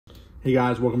Hey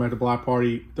guys, welcome back to Block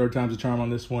Party. Third time's a charm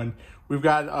on this one. We've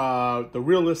got the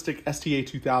realistic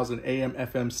STA-2000 AM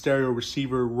FM stereo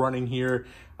receiver running here,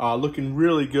 looking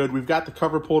really good. We've got the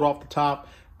cover pulled off the top.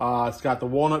 It's got the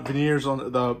walnut veneers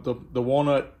on the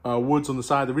walnut woods on the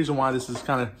side. The reason why this is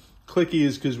kind of clicky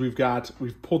is because we've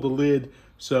pulled the lid,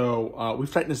 so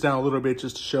we've tightened this down a little bit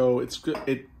just to show it's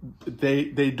good.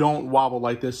 They don't wobble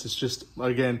like this. It's just,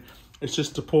 again, it's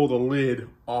just to pull the lid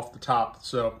off the top.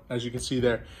 So as you can see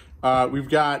there. We've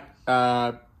got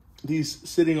these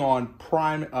sitting on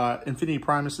Infinity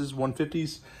Primuses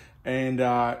 150s, and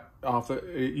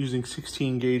using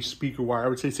 16 gauge speaker wire. I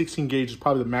would say 16 gauge is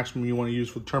probably the maximum you want to use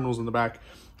for the terminals in the back.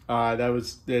 I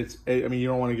mean, you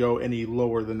don't want to go any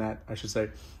lower than that, I should say.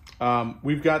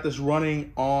 We've got this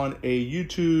running on a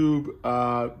YouTube,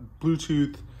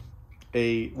 Bluetooth,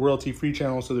 a royalty-free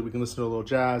channel so that we can listen to a little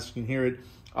jazz. You can hear it.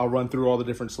 I'll run through all the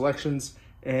different selections.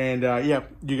 And yeah,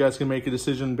 you guys can make a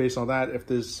decision based on that if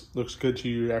this looks good to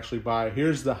you to actually buy.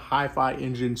 Here's the hi-fi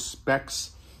engine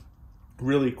specs,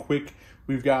 really quick.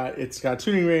 It's got a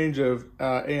tuning range of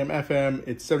AM, FM.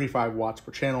 It's 75 watts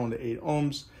per channel into 8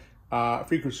 ohms.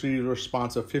 Frequency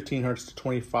response of 15 hertz to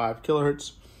 25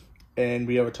 kilohertz. And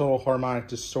we have a total harmonic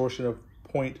distortion of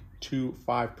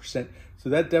 0.25%. So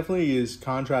that definitely is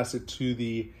contrasted to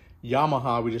the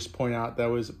Yamaha we just point out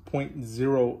that was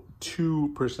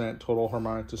 0.02% total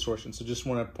harmonic distortion. So just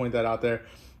want to point that out there.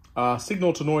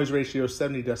 Signal to noise ratio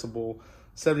 70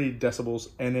 decibels,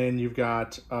 and then you've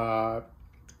got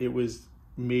it was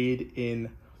made in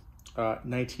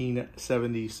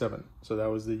 1977. So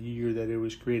that was the year that it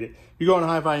was created. You go on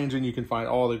Hi-Fi Engine, you can find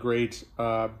all the great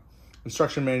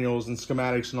instruction manuals and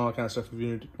schematics and all that kind of stuff if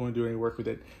you want to do any work with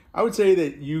it. I would say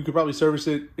that you could probably service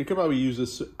it. It could probably use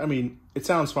this. I mean, it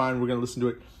sounds fine. We're going to listen to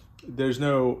it. There's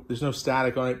no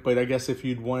static on it, but I guess if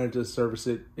you'd wanted to service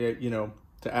it, you know,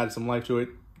 to add some life to it,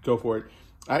 go for it.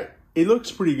 It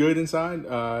looks pretty good inside.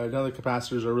 None of the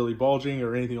capacitors are really bulging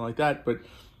or anything like that, but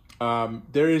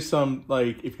there is some,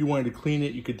 like, if you wanted to clean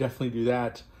it, you could definitely do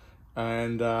that.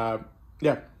 And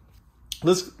yeah,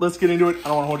 let's get into it. I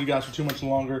don't want to hold you guys for too much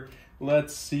longer.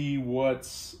 Let's see what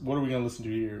are we gonna listen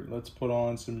to here. Let's put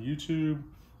on some YouTube.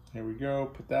 Here we go.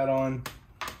 Put that on.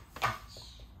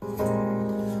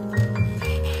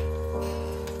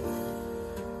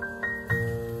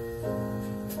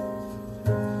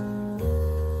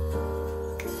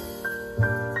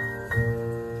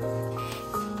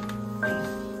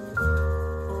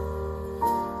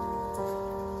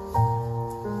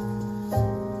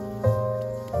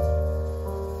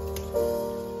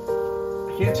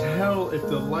 Can't tell if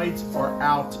the lights are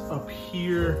out up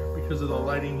here because of the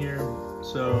lighting here.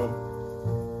 So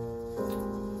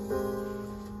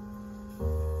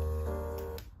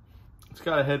it's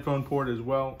got a headphone port as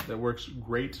well that works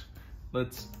great.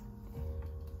 Let's put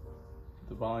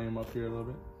the volume up here a little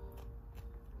bit.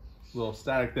 A little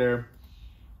static there.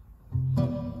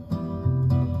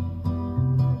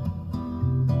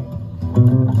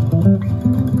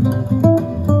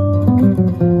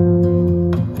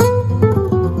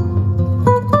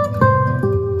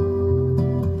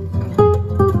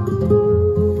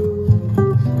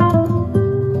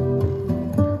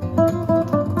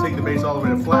 All the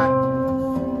way to flat.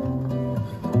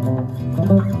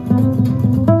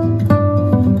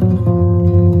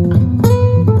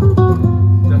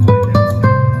 Definitely hits.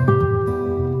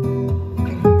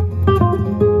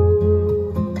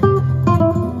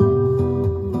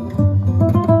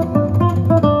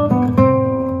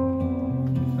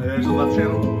 There's the left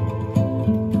channel.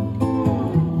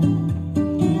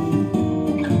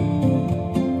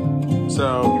 So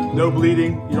no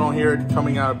bleeding. You don't hear it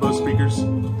coming out of both speakers.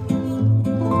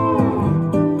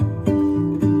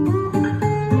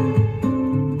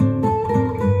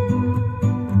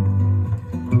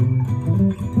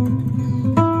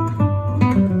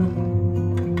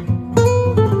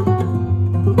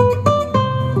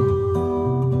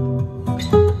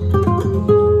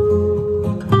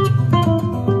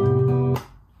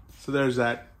 So there's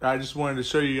that. I just wanted to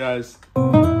show you guys. There's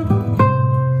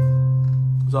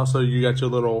also, you got your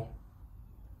little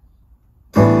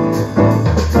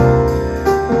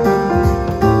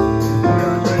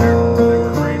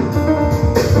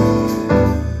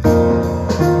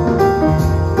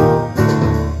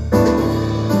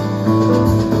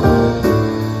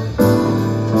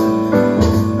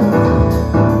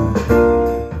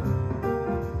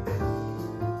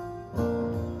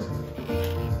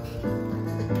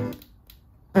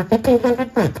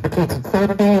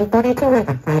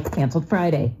Canceled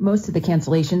Friday. Most of the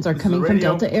cancellations are coming from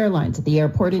Delta Airlines at the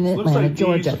airport in Atlanta,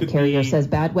 Georgia. The carrier says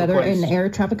bad weather and air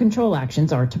traffic control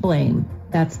actions are to blame.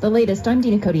 That's the latest. I'm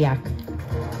Dina Kodiak.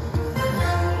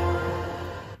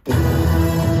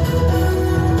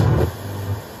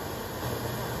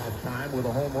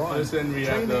 with a home run. Then we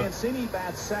have the Mancini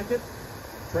bats second.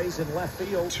 Trey's in left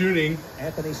field. tuning.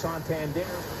 Anthony Santander.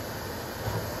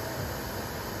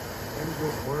 Any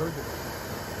good word?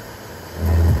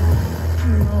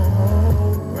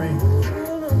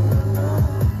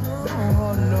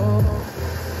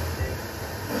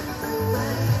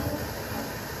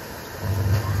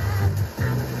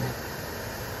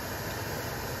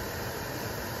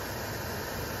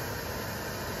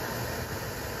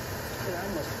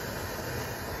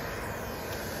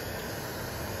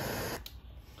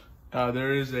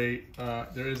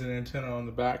 There is an antenna on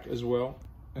the back as well,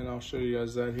 and I'll show you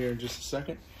guys that here in just a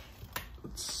second.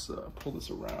 Let's pull this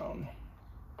around.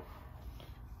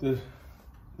 The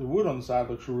wood on the side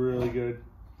looks really good.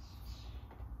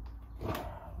 Let's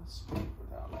see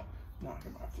without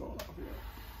knocking my phone off here.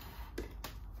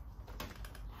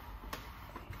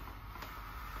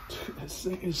 This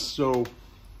thing is so.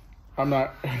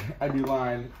 I'd be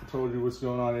lying. I told you what's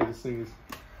going on here. This thing is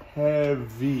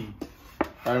heavy.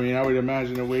 I mean, I would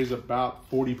imagine it weighs about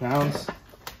 40 pounds,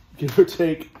 give or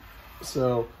take.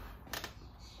 So,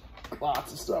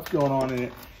 lots of stuff going on in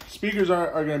it. Speakers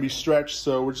are going to be stretched,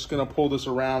 so we're just going to pull this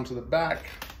around to the back.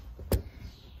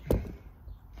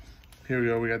 Here we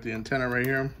go. We got the antenna right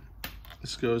here.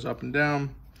 This goes up and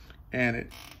down, and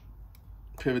it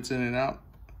pivots in and out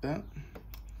like that.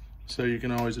 So you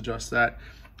can always adjust that.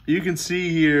 You can see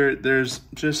here, there's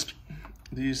just,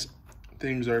 these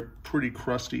things are pretty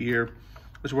crusty here.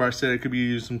 That's where I said it could be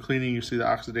used some cleaning. You see the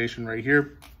oxidation right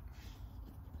here.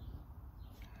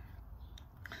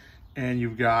 And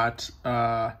you've got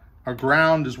a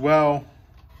ground as well.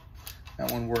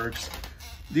 That one works.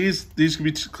 These can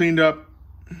be cleaned up.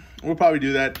 We'll probably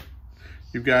do that.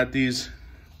 You've got these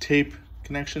tape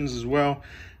connections as well.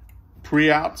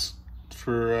 Pre-outs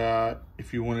for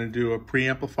if you want to do a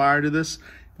preamplifier to this.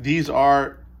 These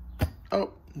are,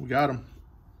 oh, we got them.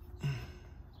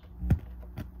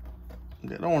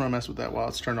 I don't want to mess with that while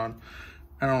it's turned on.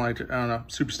 I don't like it. I don't know.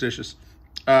 Superstitious.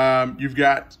 You've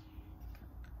got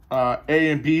A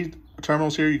and B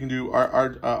terminals here. You can do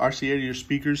RCA to your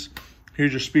speakers.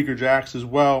 Here's your speaker jacks as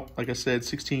well. Like I said,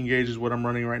 16 gauge is what I'm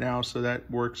running right now, so that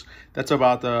works. That's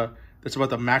about the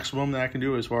maximum that I can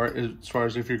do as far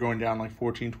as if you're going down like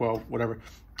 14, 12, whatever.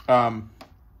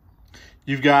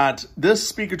 You've got this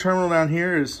speaker terminal down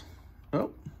here is,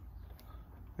 oh,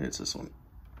 it's this one.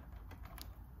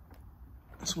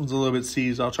 This one's a little bit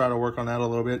seized. I'll try to work on that a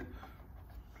little bit.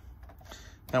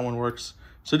 That one works.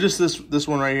 So just this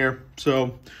one right here.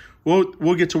 So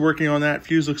we'll get to working on that.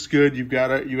 Fuse looks good. You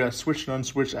got switched and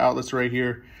unswitched outlets right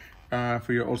here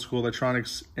for your old school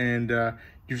electronics, and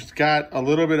you've got a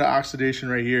little bit of oxidation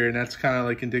right here, and that's kind of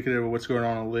like indicative of what's going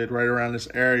on the lid. Right around this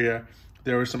area,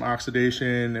 there was some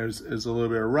oxidation. There's a little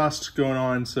bit of rust going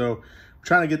on. So I'm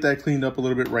trying to get that cleaned up a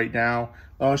little bit right now.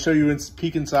 I'll show you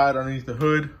peek inside underneath the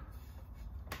hood.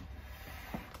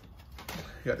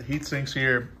 You got the heat sinks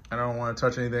here. I don't want to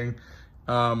touch anything.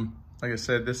 Like I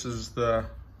said, this is the,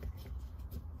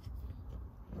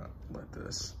 let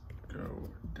this go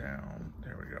down.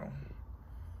 There we go.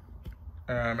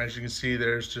 As you can see,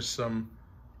 there's just some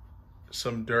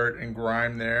dirt and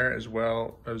grime there, as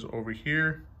well as over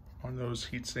here on those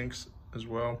heat sinks as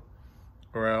well,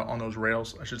 or on those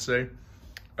rails, I should say.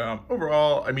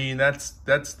 Overall, I mean, that's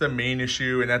the main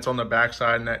issue, and that's on the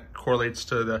backside, and that correlates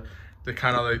to the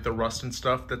kind of like the rust and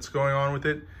stuff that's going on with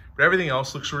it. But everything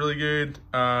else looks really good.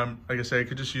 Like I said, it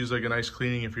could just use like a nice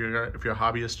cleaning if you're a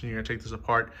hobbyist and you're gonna take this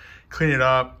apart, clean it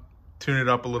up, tune it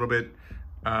up a little bit.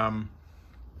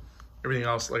 Everything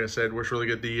else, like I said, works really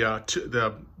good.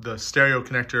 The stereo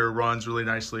connector runs really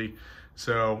nicely.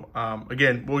 So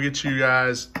again, we'll get you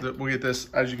guys. We'll get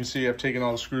this. As you can see, I've taken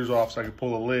all the screws off so I can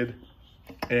pull the lid.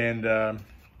 And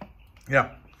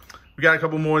yeah. We got a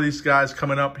couple more of these guys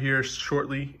coming up here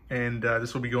shortly, and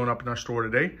this will be going up in our store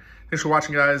today. Thanks for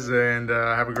watching, guys, and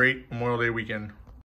have a great Memorial Day weekend.